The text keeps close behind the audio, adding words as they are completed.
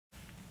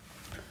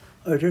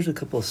All right, here's a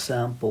couple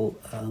sample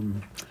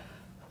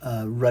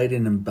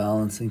writing and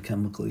balancing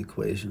chemical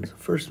equations.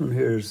 First one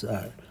here is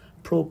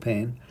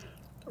propane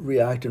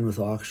reacting with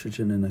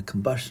oxygen in a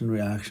combustion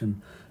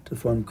reaction to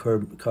form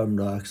carbon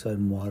dioxide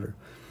and water.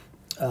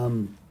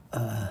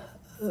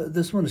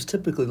 This one is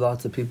typically,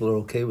 lots of people are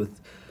okay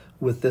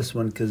with this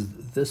one because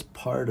this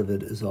part of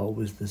it is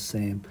always the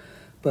same.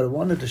 But I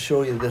wanted to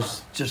show you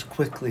this just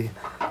quickly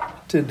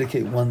to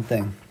indicate one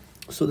thing.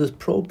 So this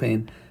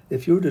propane,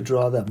 if you were to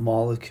draw that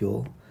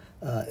molecule,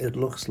 it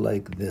looks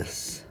like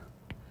this.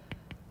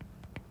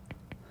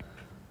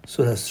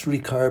 So it has 3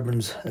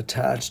 carbons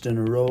attached in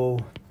a row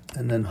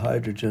and then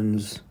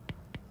hydrogens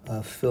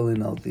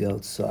filling out the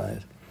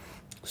outside.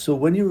 So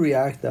when you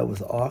react that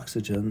with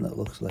oxygen, that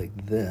looks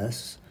like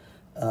this,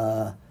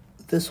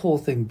 this whole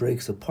thing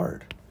breaks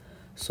apart.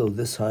 So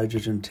this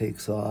hydrogen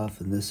takes off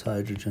and this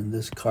hydrogen,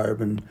 this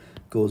carbon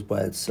goes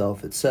by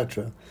itself,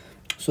 etc.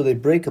 So they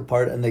break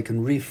apart and they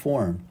can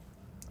reform.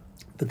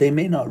 But they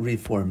may not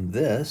reform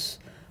this,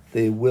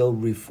 they will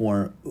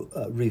reform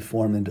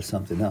into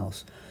something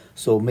else.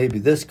 So maybe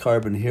this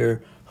carbon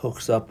here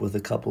hooks up with a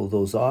couple of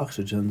those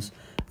oxygens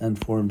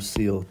and forms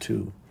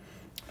CO2.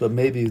 But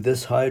maybe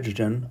this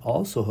hydrogen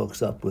also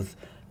hooks up with,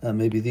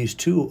 maybe these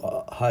 2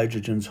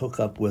 hydrogens hook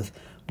up with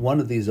one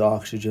of these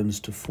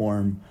oxygens to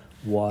form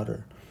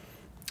water.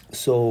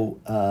 So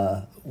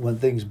when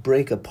things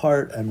break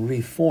apart and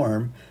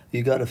reform,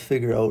 you got to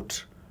figure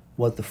out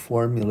what the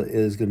formula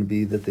is going to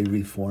be that they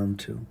reform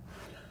to.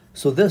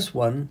 So this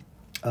one,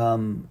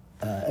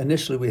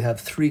 initially we have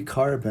 3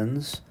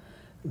 carbons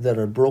that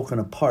are broken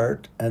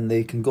apart and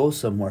they can go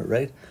somewhere,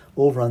 right?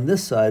 Over on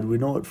this side, we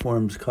know it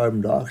forms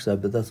carbon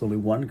dioxide, but that's only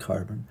 1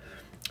 carbon.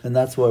 And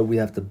that's why we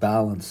have to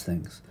balance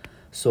things.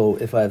 So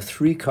if I have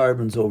 3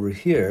 carbons over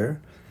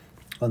here,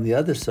 on the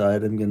other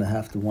side, I'm going to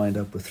have to wind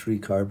up with 3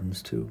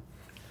 carbons too.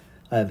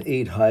 I have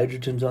 8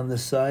 hydrogens on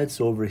this side,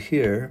 so over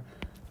here,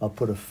 I'll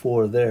put a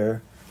 4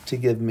 there to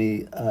give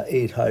me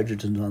 8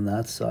 hydrogens on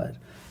that side.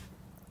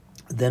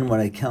 Then when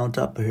I count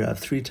up here, I have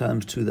 3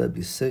 times 2, that'd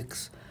be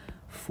 6.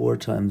 4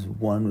 times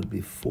 1 would be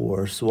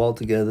 4. So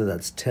altogether,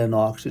 that's 10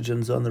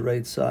 oxygens on the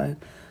right side.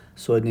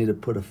 So I need to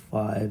put a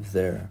 5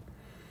 there.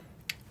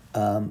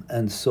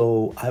 And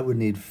so I would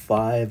need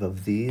 5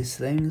 of these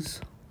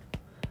things.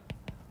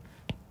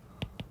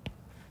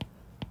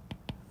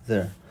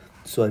 There.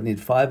 So I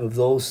need 5 of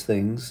those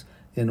things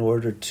in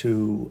order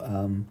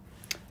to,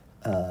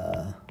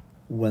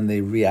 when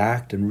they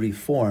react and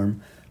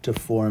reform, to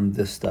form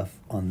this stuff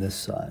on this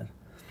side.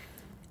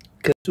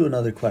 Okay, let's do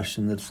another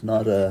question that's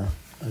not a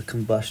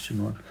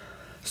combustion one.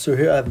 So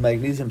here I have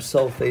magnesium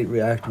sulfate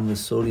reacting with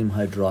sodium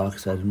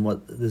hydroxide, and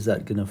what is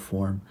that going to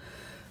form?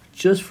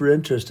 Just for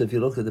interest, if you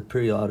look at the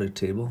periodic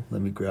table,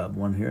 let me grab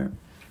one here.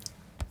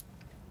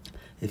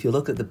 If you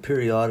look at the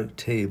periodic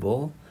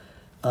table,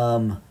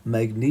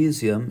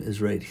 magnesium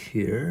is right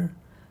here,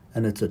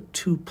 and it's a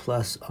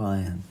 2+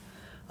 ion.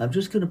 I'm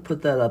just going to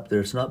put that up there.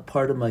 It's not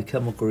part of my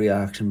chemical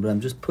reaction, but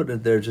I'm just putting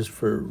it there just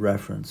for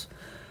reference.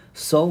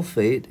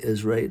 Sulfate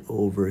is right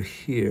over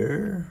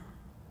here,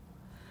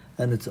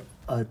 and it's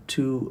a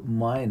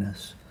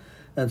 2-.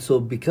 And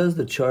so because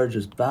the charge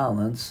is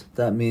balanced,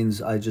 that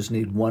means I just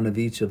need 1 of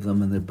each of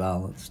them and they're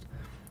balanced.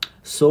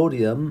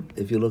 Sodium,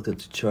 if you look at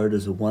the chart,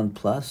 is a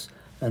 1+,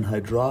 and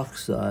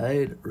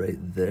hydroxide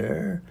right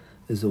there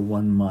is a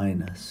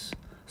 1-.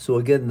 So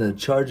again, the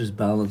charge is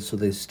balanced, so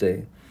they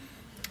stay.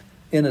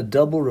 In a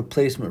double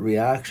replacement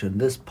reaction,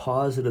 this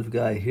positive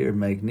guy here,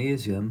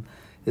 magnesium,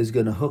 is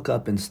going to hook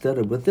up, instead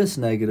of with this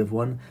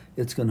 -1,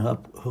 it's going to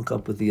hook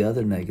up with the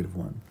other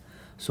 -1.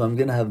 So I'm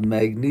going to have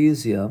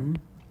magnesium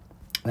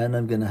and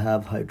I'm going to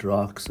have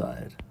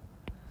hydroxide.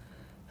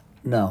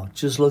 Now,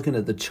 just looking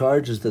at the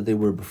charges that they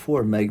were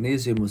before,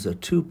 magnesium was a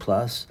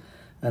 2+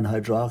 and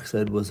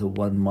hydroxide was a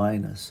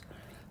 1-.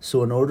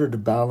 So in order to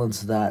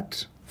balance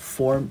that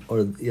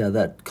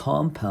that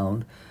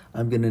compound,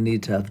 I'm going to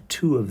need to have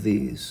 2 of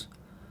these.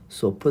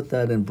 So put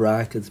that in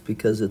brackets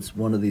because it's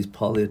one of these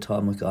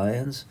polyatomic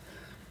ions,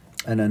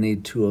 and I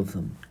need 2 of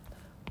them.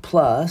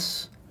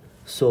 Plus,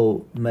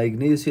 so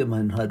magnesium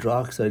and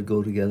hydroxide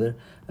go together,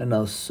 and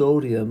now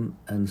sodium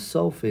and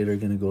sulfate are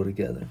going to go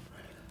together.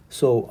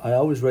 So I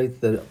always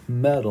write the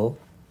metal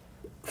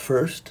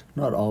first,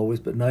 not always,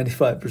 but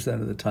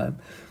 95% of the time.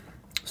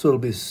 So it'll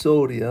be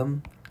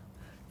sodium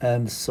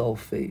and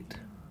sulfate.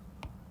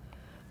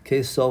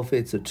 Okay,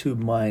 sulfate's a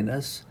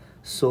 2-,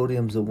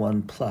 sodium's a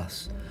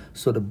 1+.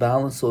 So to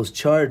balance those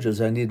charges,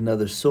 I need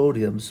another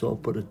sodium, so I'll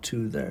put a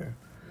 2 there.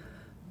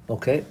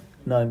 Okay,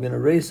 now I'm going to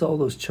erase all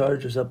those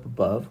charges up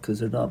above because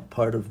they're not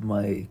part of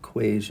my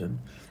equation.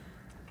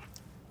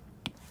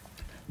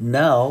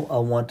 Now I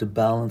want to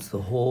balance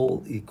the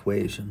whole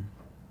equation.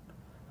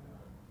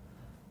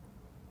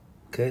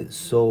 Okay,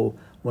 so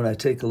when I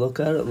take a look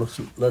at it,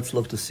 let's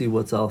look to see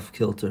what's off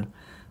kilter.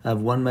 I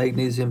have 1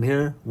 magnesium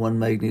here, 1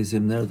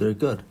 magnesium there, they're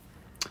good.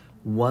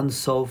 1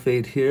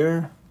 sulfate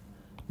here,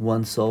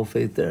 1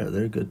 sulfate there,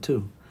 they're good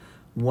too.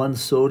 1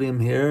 sodium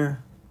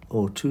here,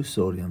 oh, 2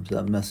 sodiums,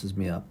 that messes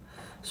me up.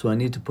 So I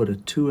need to put a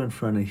 2 in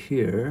front of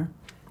here.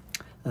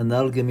 and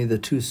that'll give me the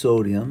 2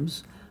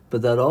 sodiums,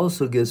 but that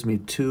also gives me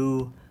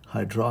 2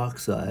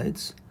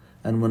 hydroxides,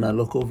 and when I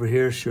look over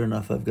here, sure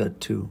enough, I've got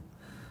 2.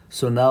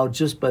 So now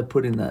just by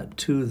putting that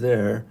 2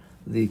 there,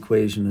 the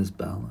equation is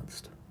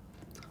balanced.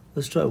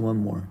 Let's try one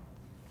more.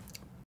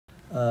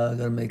 I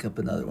gotta make up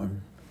another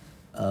one.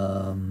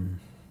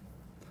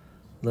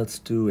 Let's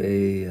do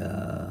a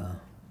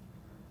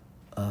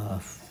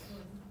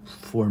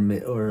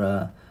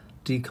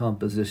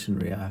decomposition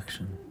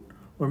reaction,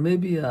 or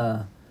maybe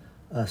a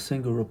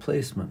single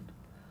replacement.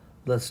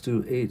 Let's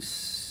do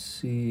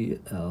HCl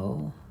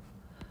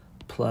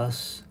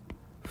plus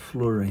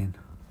fluorine.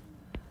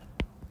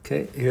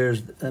 Okay,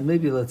 here's,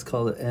 maybe let's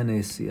call it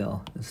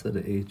NaCl instead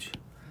of H.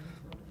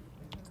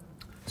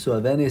 So I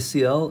have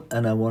NaCl,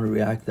 and I want to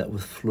react that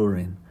with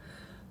fluorine.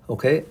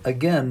 Okay,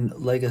 again,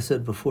 like I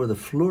said before, the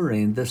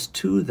fluorine, this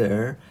 2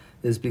 there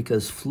is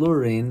because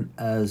fluorine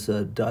as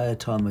a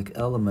diatomic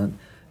element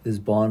is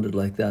bonded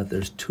like that.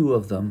 There's 2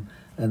 of them,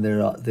 and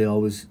they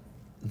always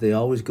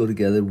go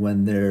together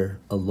when they're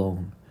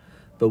alone.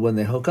 But when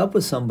they hook up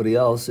with somebody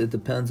else, it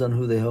depends on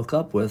who they hook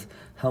up with,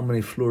 how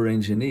many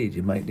fluorines you need.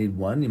 You might need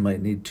 1, you might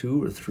need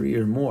 2 or 3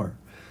 or more.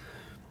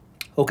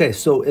 Okay,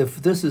 so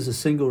if this is a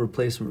single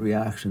replacement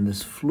reaction,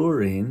 this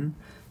fluorine,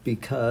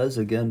 because,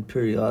 again,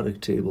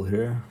 periodic table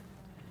here,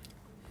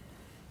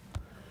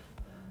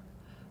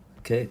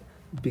 okay,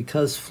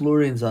 because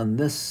fluorine's on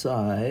this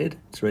side,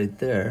 it's right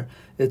there,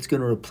 it's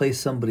going to replace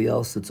somebody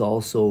else that's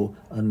also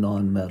a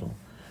non-metal.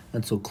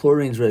 And so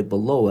chlorine's right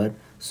below it,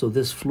 so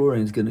this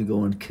fluorine's going to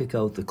go and kick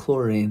out the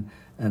chlorine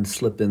and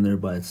slip in there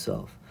by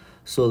itself.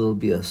 So there'll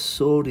be a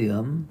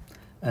sodium,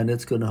 and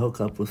it's going to hook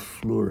up with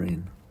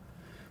fluorine.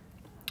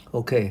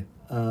 Okay,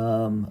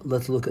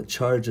 let's look at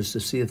charges to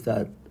see if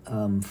that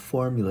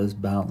formula is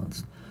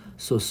balanced.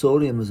 So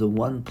sodium is a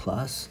 1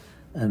 plus,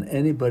 and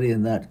anybody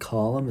in that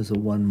column is a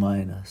 1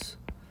 minus.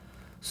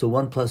 So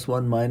 1 plus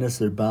 1 minus,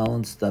 they're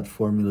balanced, that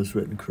formula is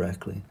written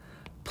correctly.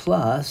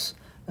 Plus,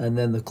 and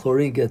then the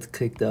chlorine gets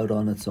kicked out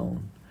on its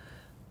own.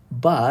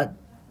 But,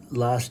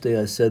 last day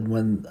I said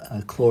when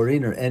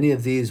chlorine, or any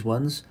of these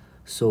ones,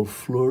 so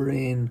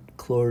fluorine,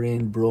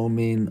 chlorine,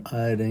 bromine,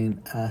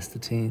 iodine,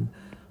 astatine,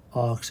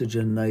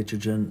 oxygen,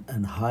 nitrogen,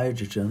 and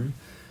hydrogen,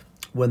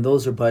 when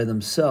those are by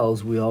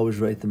themselves, we always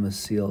write them as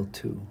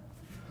Cl2.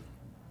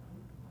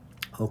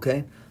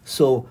 Okay,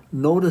 so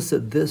notice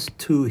that this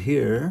 2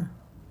 here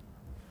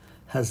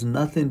has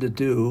nothing to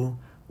do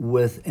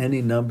with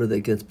any number that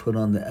gets put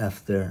on the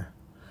F there.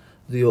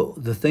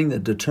 The thing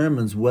that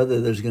determines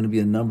whether there's going to be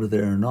a number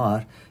there or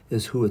not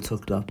is who it's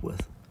hooked up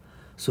with.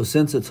 So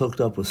since it's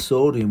hooked up with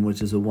sodium,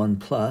 which is a 1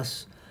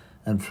 plus,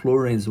 and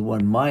fluorine's a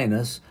 1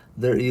 minus,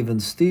 they're even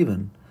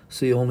Steven.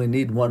 So you only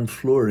need 1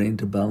 fluorine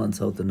to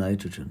balance out the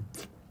nitrogen.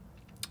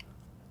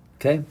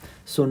 Okay,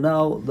 so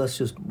now let's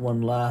just,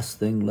 one last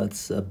thing,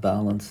 let's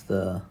balance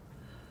the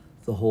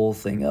whole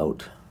thing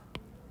out.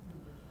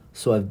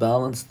 So I've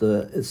balanced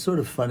it's sort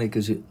of funny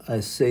because I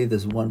say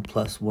this 1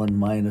 plus 1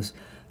 minus,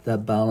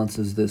 that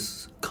balances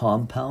this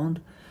compound,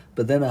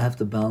 but then I have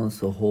to balance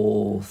the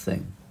whole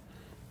thing.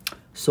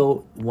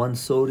 So 1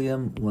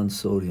 sodium, 1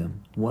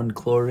 sodium, 1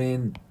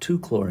 chlorine, 2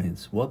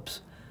 chlorines.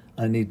 Whoops,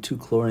 I need 2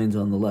 chlorines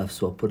on the left,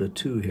 so I'll put a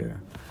 2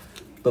 here.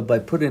 But by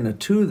putting a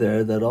 2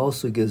 there, that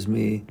also gives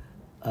me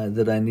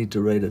that I need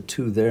to write a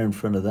 2 there in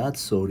front of that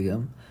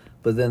sodium,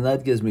 but then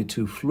that gives me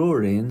 2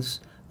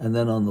 fluorines, and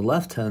then on the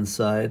left-hand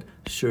side,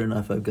 sure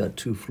enough, I've got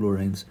 2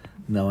 fluorines.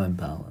 Now I'm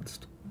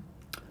balanced.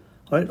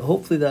 All right,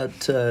 hopefully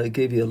that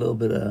gave you a little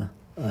bit of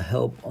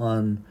help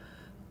on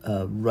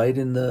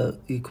writing the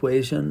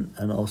equation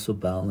and also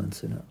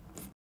balancing it.